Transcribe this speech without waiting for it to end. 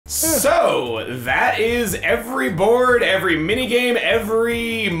So, that is every board, every minigame,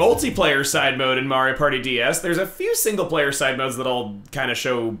 every multiplayer side mode in Mario Party DS. There's a few single-player side modes that I'll kind of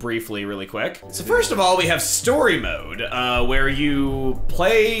show briefly really quick. So first of all, we have story mode, where you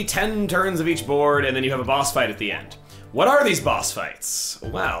play 10 turns of each board and then you have a boss fight at the end. What are these boss fights?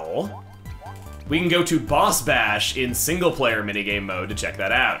 Well, we can go to Boss Bash in single-player minigame mode to check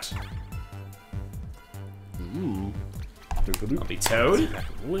that out. Ooh. I'll be Toad. A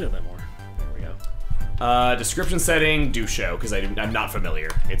little bit more. There we go. Description setting, do show, because I'm not familiar.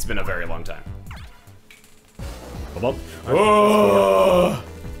 It's been a very long time. Oh!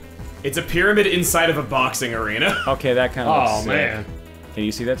 It's a pyramid inside of a boxing arena. Okay, that kind of looks sick. Man. Can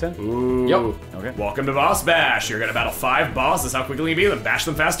you see that, Tim? Ooh. Yep. Okay. Welcome to Boss Bash. You're gonna battle 5 bosses. How quickly you beat them? Bash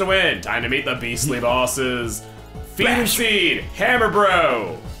them fast to win. Time to meet the beastly bosses. Feed and Seed, Hammer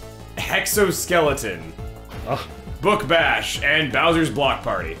Bro, Hexoskeleton, Book Bash, and Bowser's Block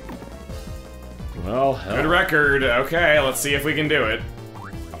Party. Well, hell. Good record. Okay, let's see if we can do it.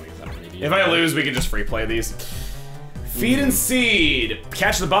 If I lose, we can just free play these. Feed and Seed.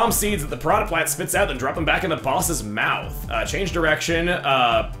 Catch the bomb seeds that the piranha plant spits out and drop them back in the boss's mouth. Change direction.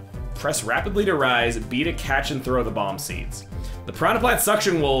 Press rapidly to rise. B to catch and throw the bomb seeds. The piranha plant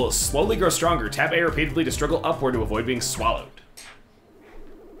suction will slowly grow stronger. Tap A repeatedly to struggle upward to avoid being swallowed.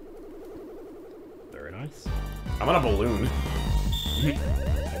 Very nice. I'm on a balloon.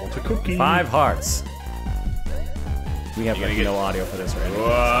 I want a cookie. 5 hearts. We have like, no audio for this, right?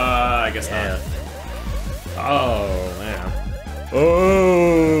 I guess not. Oh, man.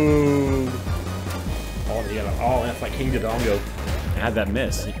 Oh! Oh, yeah. Oh, that's like King Dodongo. I had that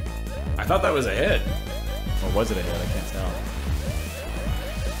miss. I thought that was a hit. Or was it a hit? I can't tell.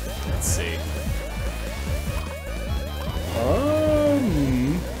 Let's see.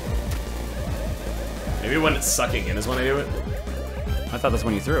 Maybe when it's sucking in is when I do it. I thought that's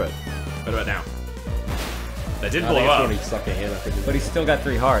when you threw it. What about now? That did I blow think it's up. when he's sucking in, I think. But he's still got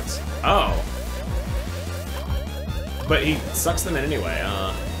 3 hearts. Oh. But he sucks them in anyway.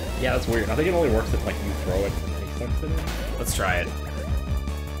 Yeah, that's weird. I think it only works if like you throw it and he sucks it in. Let's try it.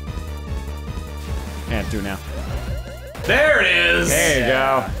 Can't do now. There it is! There you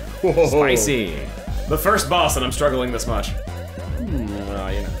go. Whoa. Spicy. The first boss, and I'm struggling this much. You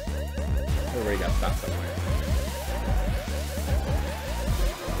know. Everybody got that somewhere.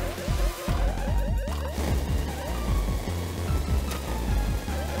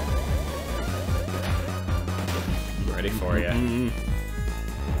 Ready for you.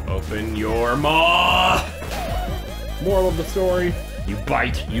 Open your maw! Moral of the story, you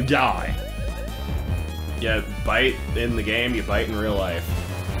bite, you die. You bite in the game, you bite in real life.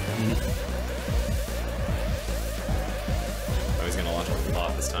 Oh, he's gonna launch a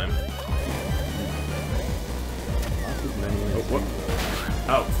lot this time.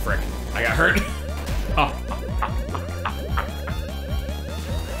 Oh, frick. I got hurt.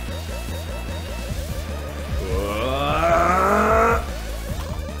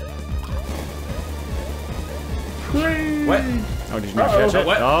 What? Oh, did you not catch it?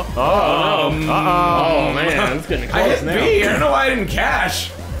 What? Oh, Man, it's getting I close hit now. B. I don't know why I didn't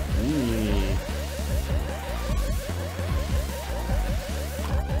catch.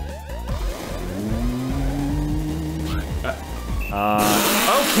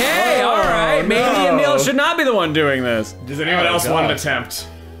 Okay, all right. Maybe Emil should not be the one doing this. Does anyone else want an attempt?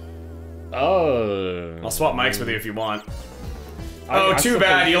 Oh. I'll swap mics with you if you want. I Too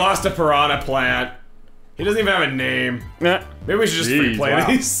bad. You lost a piranha plant. He doesn't even have a name. Nah. Maybe we should just free Jeez, play wow.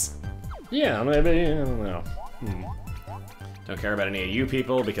 these. Yeah, maybe, I don't know. Don't care about any of you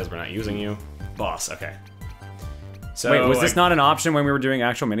people because we're not using you. Boss, okay. So Wait, was this not an option when we were doing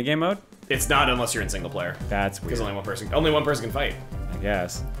actual minigame mode? It's not unless you're in single player. That's weird. Because only one person can fight. I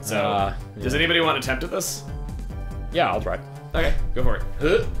guess. So, does anybody want to attempt at this? Yeah, I'll try. Okay, go for it.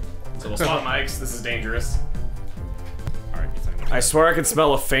 So we'll swap mics. This is dangerous. Alright, I swear I can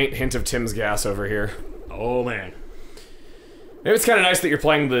smell a faint hint of Tim's gas over here. oh man. Maybe it's kind of nice that you're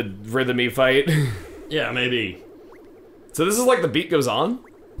playing the rhythmy fight. Yeah, maybe. So this is like the beat goes on?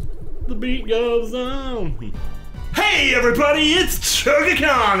 The beat goes on. Hey everybody, it's Chugga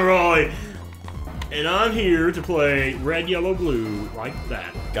Conroy! And I'm here to play red, yellow, blue, like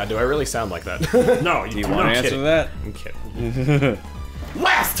that. God, do I really sound like that? No, Do you want to answer that? I'm kidding.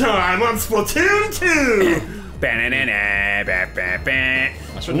 Last time on Splatoon 2!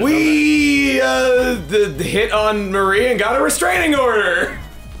 We hit on Marie and got a restraining order.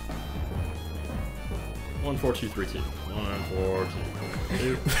 1, 4, 2, 3, 2. 1, 4,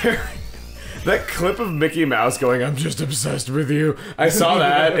 2, 3, 2. That clip of Mickey Mouse going, "I'm just obsessed with you." I saw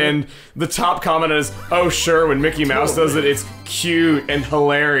that, and the top comment is, "Oh sure, when Mickey Mouse does it, it's cute and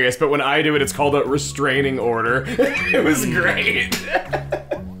hilarious, but when I do it, it's called a restraining order." It was great.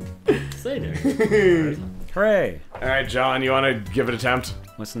 Say there. Hooray! All right, John, you want to give it an attempt?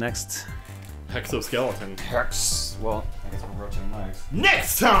 What's next? Exoskeleton. Hex. Well, I guess we're rotating legs.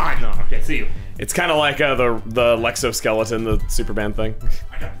 Next time! No, okay, see you. It's kind of like the Lexoskeleton, the Superman thing.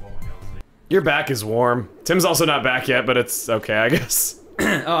 I gotta blow my nose. Your back is warm. Tim's also not back yet, but it's okay, I guess.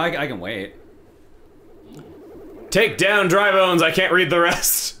 Oh, I can wait. Take down Dry Bones. I can't read the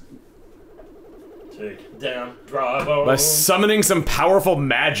rest. Take down Dry Bones. By summoning some powerful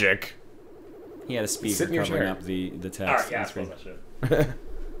magic. He had a speaker Sit in your covering chair. up the text. Alright, yeah, I That's suppose great. I should.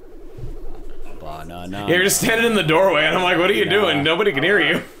 Banana. You're just standing in the doorway, and I'm like, "What are you doing? Nobody can hear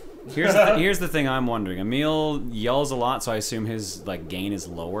you." Here's the thing I'm wondering. Emil yells a lot, so I assume his like gain is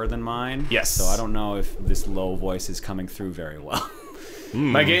lower than mine. Yes. So I don't know if this low voice is coming through very well.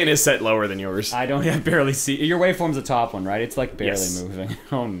 My gain is set lower than yours. I barely see. Your waveform's the top one, right? It's like barely Yes. moving.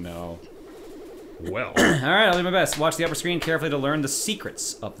 Oh no. Well. Alright, I'll do my best. Watch the upper screen carefully to learn the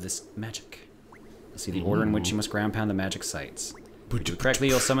secrets of this magic. You'll see the order in which you must ground pound the magic sites. If you do it correctly,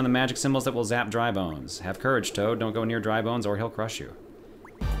 you'll summon the magic symbols that will zap Dry Bones. Have courage, Toad. Don't go near Dry Bones or he'll crush you.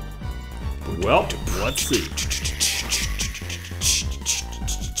 Well, let's see.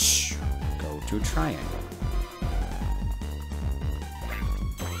 Go to triangle.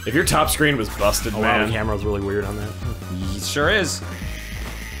 If your top screen was busted, Oh wow, man. the camera's really weird on that. It sure is.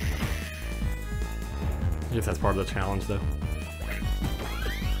 I guess that's part of the challenge, though.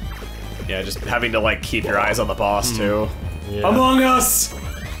 Yeah, just having to like keep your eyes on the boss too. Yeah. Among Us.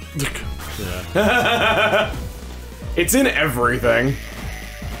 Yeah. It's in everything.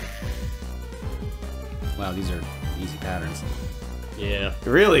 Wow, these are easy patterns. Yeah.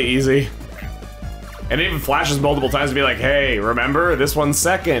 Really easy. And it even flashes multiple times to be like, "Hey, remember this one's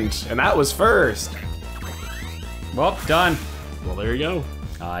second, and that was first." Well, done. Well, there you go.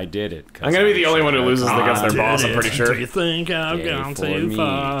 I did it. I'm gonna be the only one who loses against their boss. I'm pretty sure. Do you think I've gone too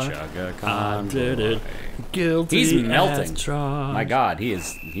far? I did it. Guilty. He's melting. as charged. My God,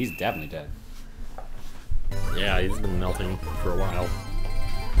 he's definitely dead. Yeah, he's been melting for a while.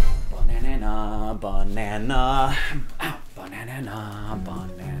 Banana, banana, banana,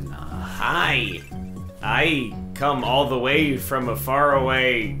 banana. Hi, I come all the way from a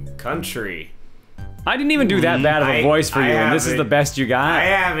faraway country. I didn't even do that bad of a I- voice for I you, and this is haven't- the best you I got.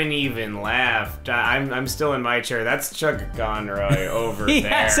 haven't even laughed. I'm still in my chair. That's Chuck Conroy over He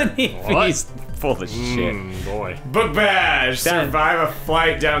there. hasn't even. What? He's full of shit. Boy. Book badge. Done. Survive a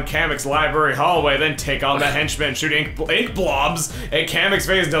flight down Kamek's library hallway, then take on the henchman, shoot ink blobs at Kamek's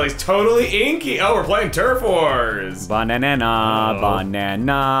face until he's totally inky. Oh, we're playing Turf Wars. Banana,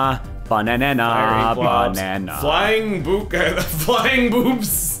 banana, banana, Fire ink blobs. banana. Flying flying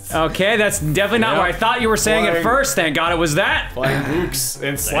boobs. Okay, that's definitely not what I thought you were saying at Flying- first. Thank God it was that. Flying books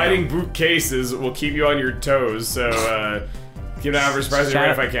and sliding boot cases will keep you on your toes. So, give an average surprise Shout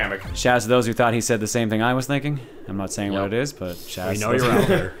to out- Ratify Kamek. Shout out to those who thought he said the same thing I was thinking. I'm not saying what Yep. it is, but shout out We to know those you're who- out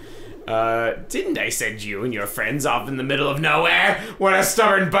there. Didn't I send you and your friends off in the middle of nowhere? What a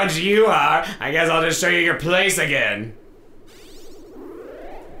stubborn bunch you are. I guess I'll just show you your place again.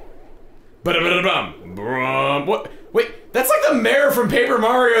 Ba-da-ba-da-bum. Brum. What? Wait, that's like the mayor from Paper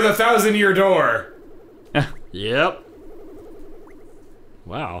Mario: The Thousand-Year Door. Yep.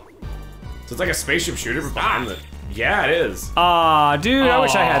 Wow. So it's like a spaceship shooter, but behind the... Yeah, it is. Aw, dude, I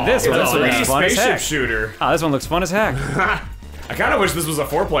wish I had this one. It's This a one 3D looks fun as spaceship heck. shooter. Oh, this one looks fun as heck. I kind of wish this was a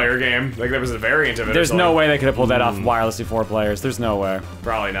 4-player game. Like, there was a variant of it. There's or no something. way they could have pulled that off wirelessly 4 players. There's no way.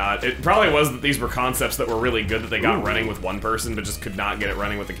 Probably not. It probably was that these were concepts that were really good that they got running with one person, but just could not get it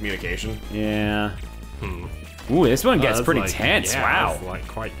running with the communication. Yeah. Ooh, this one gets That's pretty like- tense. yeah, Wow. that's like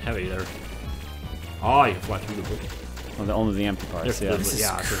quite heavy there. Oh, you can fly through the book. Well, only the empty parts. Yeah.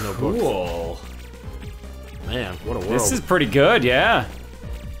 There's no books. Cool. Man, what a world. This is pretty good. Yeah.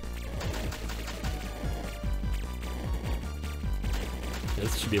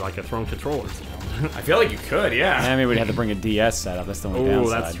 This should be like a throne controller. I feel like you could, yeah. I mean, we'd have to bring a DS setup. That's the only Oh,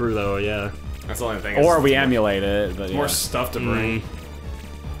 downside. that's true though. Yeah. That's the only thing. Or is we more- emulate it, but more yeah. stuff to bring.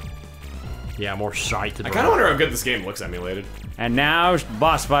 Yeah, more shite to I do. kind of wonder how good this game looks emulated. And now,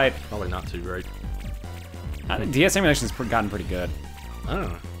 boss fight. Probably not too great. I think DS emulation's gotten pretty good.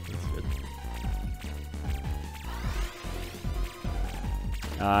 Oh, that's good.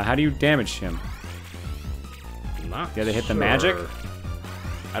 How do you damage him? Not You gotta hit the magic? sure.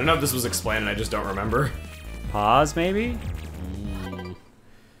 I don't know if this was explained, and I just don't remember. Pause, maybe?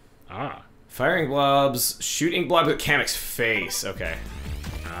 Ah. Firing blobs, shoot ink blobs at Kamek's face. Okay.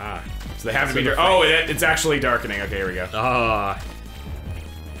 Ah. So they have to be. in the Oh, it's actually darkening. Okay, here we go.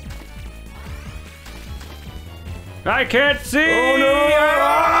 I can't see! Oh no!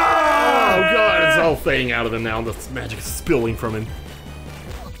 Oh god, it's all fading out of him now. The magic is spilling from him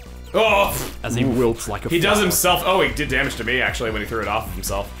Oh! as he wilts like a He does flower. himself. Oh, he did damage to me actually when he threw it off of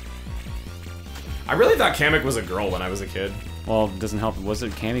himself. I really thought Kamek was a girl when I was a kid. Well, it doesn't help. Was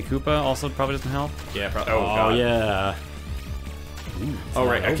it Kami Koopa? Also, probably doesn't help. Yeah, probably. Oh, God. yeah. Oh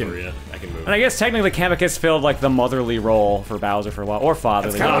right, I over can. yet. I can move. And I guess technically Kamek has filled like the motherly role for Bowser for a while, or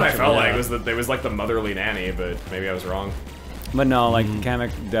fatherly. That's kind of what I felt Yeah. like. Was that there was like the motherly nanny, but maybe I was wrong. But no, like Kamek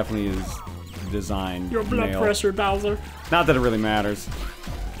definitely is designed. Your blood male. pressure, Bowser. Not that it really matters.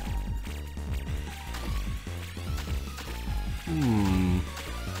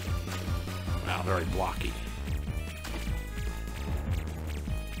 Wow, very blocky.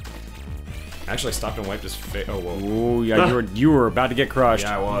 Actually, stopped and wiped his face. Oh whoa. Ooh, yeah, you were about to get crushed.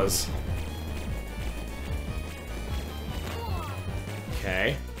 Yeah, I was.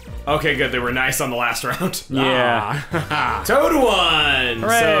 Okay. Okay, good. They were nice on the last round. Yeah. Toad won!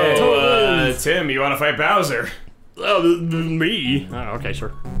 Hooray! So, Toad wins. Tim, you want to fight Bowser? Oh, me? Oh, okay,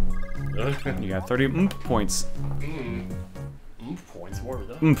 sure. You got 30 points. Points, what are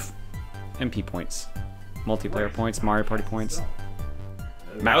those? MP points. Multiplayer points, Mario Party points.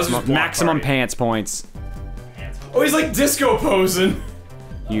 Bowser's Maximum pants points. Oh, he's like disco posing.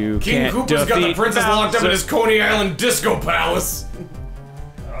 You King can't Koopa's got the defeat princess locked up in Bowser. his Coney Island disco palace.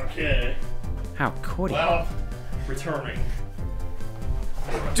 Okay. How could he? Well, returning.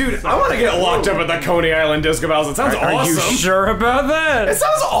 Dude, I want to get locked up at the Coney Island disco palace. It sounds Are awesome. you sure about It that?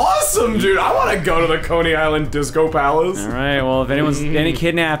 sounds awesome, dude. I want to go to the Coney Island disco palace. All right. Well, if any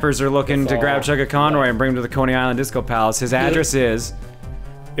kidnappers are looking to grab Chugga Conroy and bring him to the Coney Island Disco Palace, his address is.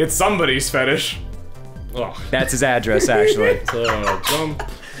 It's somebody's fetish. Ugh. That's his address, actually. So, jump,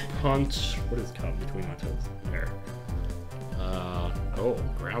 punch. What is caught between my toes? There. Oh,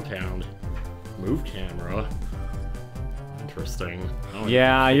 ground pound. Move camera. Interesting. Oh,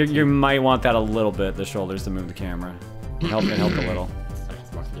 Yeah, you might want that a little bit. The shoulders to move the camera. It helped a little.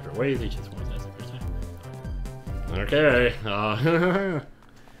 It's lots of different ways. Each is one size every time. Okay.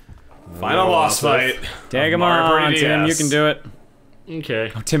 Final boss fight. Tag him Mario Party on, Tim. You DS. can do it.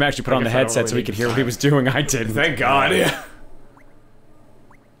 Okay. Tim actually put on the guess I don't headset so really he could need hear to what he was doing. I didn't. Thank God. Yeah.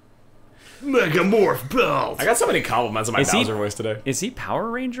 Megamorph belt. I got so many compliments on my Is he- Bowser voice today. Is he Power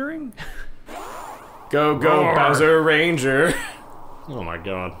Rangering? Go, go, Roar. Bowser Ranger. Oh my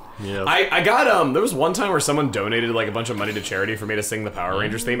god. Yes. I got, there was one time where someone donated, like, a bunch of money to charity for me to sing the Power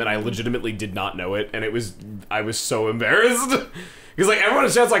Rangers theme, and I legitimately did not know it, and I was so embarrassed. Because, like, everyone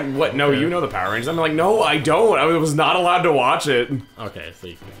in chat's like, what, no, you know the Power Rangers? I'm like, no, I don't. I was not allowed to watch it. Okay, so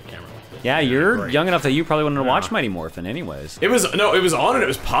you can get the camera like this. Yeah, you're Great. young enough that you probably wouldn't watch Mighty Morphin anyways. It was on and it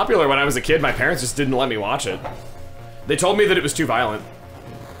was popular when I was a kid. My parents just didn't let me watch it. They told me that it was too violent.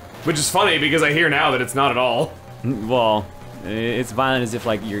 Which is funny because I hear now that it's not at all. Well, it's violent as if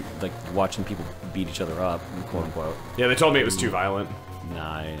like you're like watching people beat each other up, quote unquote. Yeah, they told me it was too violent.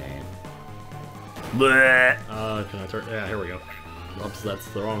 Nah, it ain't. Can I turn? Yeah, here we go. Oops, that's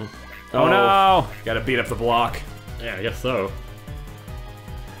the wrong. Oh no! Gotta beat up the block. Yeah, I guess so.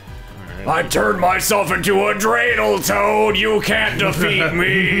 Alright. I turned myself into a dreidel, Toad! You can't defeat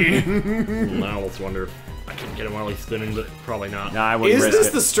me! I almost wonder if I can get him while he's spinning, but probably not. Nah, I wouldn't Is risk this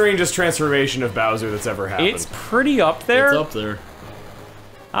it. the strangest transformation of Bowser that's ever happened? It's pretty up there. It's up there.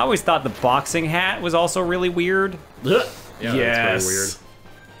 I always thought the boxing hat was also really weird. Yeah, yes. that's very weird.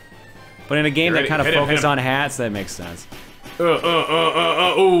 But in a game Ready? that kind of Hit him, hit focused him. on hats, that makes sense.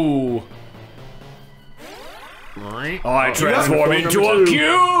 Ooh. Alright. I transform into a number two. cube!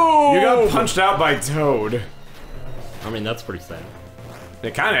 You got punched out by Toad. I mean, that's pretty sad.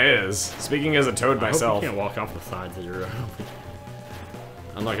 It kinda is. Speaking as a Toad I hope myself. you can't walk off the sides of your...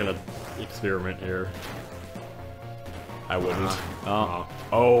 I'm not gonna experiment here. I wouldn't. Oh,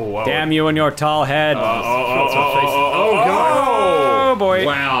 Oh, whoa. damn you and your tall head! Oh Oh, boy!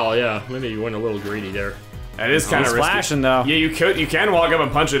 Wow, yeah. Maybe you went a little greedy there. That is kind He's of risky. flashing though. Yeah, you can walk up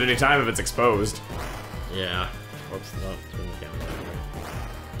and punch it any time if it's exposed. Yeah. Whoops, no, turn the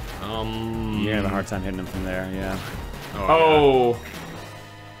camera. You have a hard time hitting him from there, yeah. Yeah. Oh.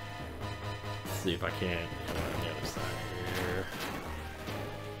 Let's see if I can come on the other side here.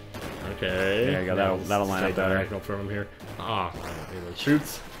 Okay. There you go, that'll line up better. Diagonal from him here. Ah, he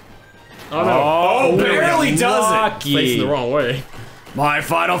shoots. Oh Oh, no! barely does it. Facing the wrong way. My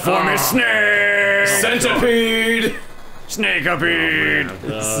final form is Snake! Centipede! Snakeapede!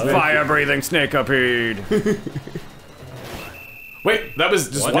 Oh, Fire-breathing Snakeapede! Wait, that was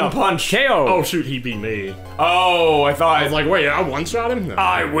just What? one No. punch. KO. Oh shoot, he beat me. Oh, I thought. I was like, wait, I one-shot him? No.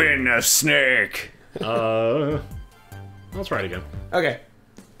 I win a snake. I'll try it again. Okay.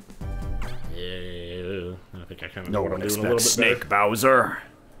 Yeah, I think I kind of know No what I'm one doing a little expects bit Snake Bowser.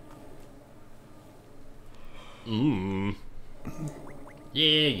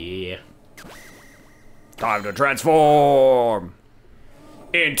 Yeah. Time to transform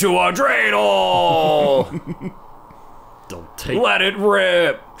into a dreidel. Don't take. Let it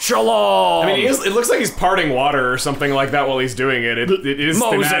rip. Shalom. I mean, it looks like he's parting water or something like that while he's doing it. It is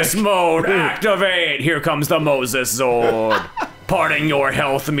Moses thematic. mode activate. Here comes the Moses Zord. Parting your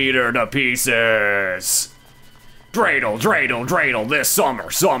health meter to pieces. Dreidel, dreidel, dreidel. This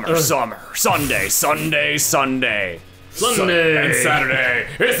summer, summer, summer. Sunday, Sunday, Sunday. Sunday And Saturday.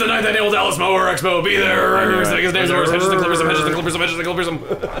 It's the 9th annual Dallas Mower Expo. Be there. His name's Hedges and Clippersome, Hedges and Clippersome, Hedges and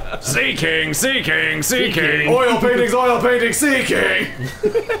Clippersome. Sea King, Sea King, Sea King. Oil painting, Sea King.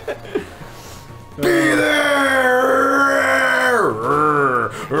 Be there.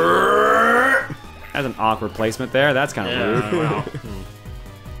 That's an awkward placement there. That's kind of rude. Yeah, well.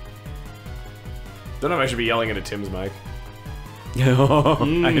 Don't know if I should be yelling into Tim's mic. I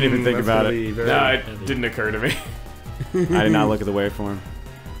didn't even think That's about gonna it. be very No, it heavy. didn't occur to me. I did not look at the waveform.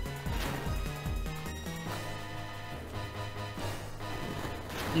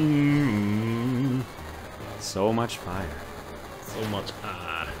 So much fire. So much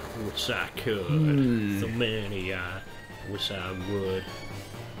I wish I could. So many I wish I would.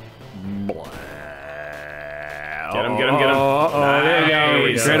 Get him, get him, get him. Oh, there you go.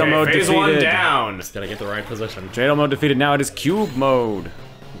 Nice. Dreidel mode Phase defeated. 1 down. Just gotta get the right position. Dreidel mode defeated. Now it is cube mode.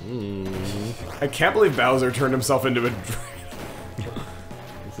 I can't believe Bowser turned himself into a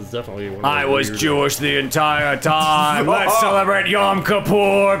This is definitely one of I the was weirder- Jewish the entire time. Let's celebrate Yom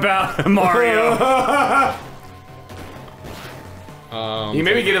Kippur, Mario. You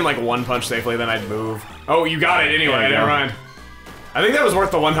maybe get in like one punch safely, then I'd move. Oh, you got it anyway, There you never go. mind. I think that was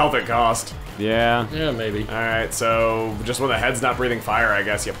worth the 1 health it cost. Yeah. Yeah, maybe. Alright, so just when the head's not breathing fire, I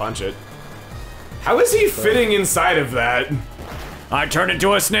guess you punch it. How is he fitting inside of that? I turned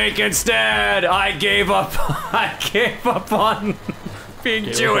into a snake instead. I gave up. I gave up on being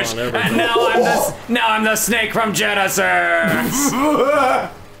Gave up Jewish, on and everything. now I'm the snake from Genesis.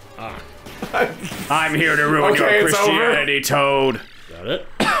 I'm here to ruin Okay, your it's over. Christianity, Toad. Got it?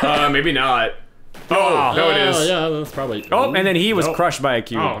 Maybe not. Oh, no it is. Oh, yeah, that's probably. Oh, and then he was Nope. crused by a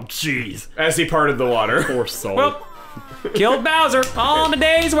cube. Oh, jeez. As he parted the water. Poor soul. Well, killed Bowser. All the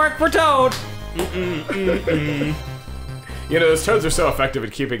day's work for Toad. You know, those toads are so effective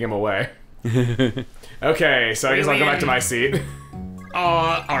at keeping him away. Okay, so I guess I'll go back to my seat.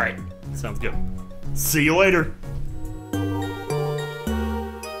 Alright. Sounds good. See you later.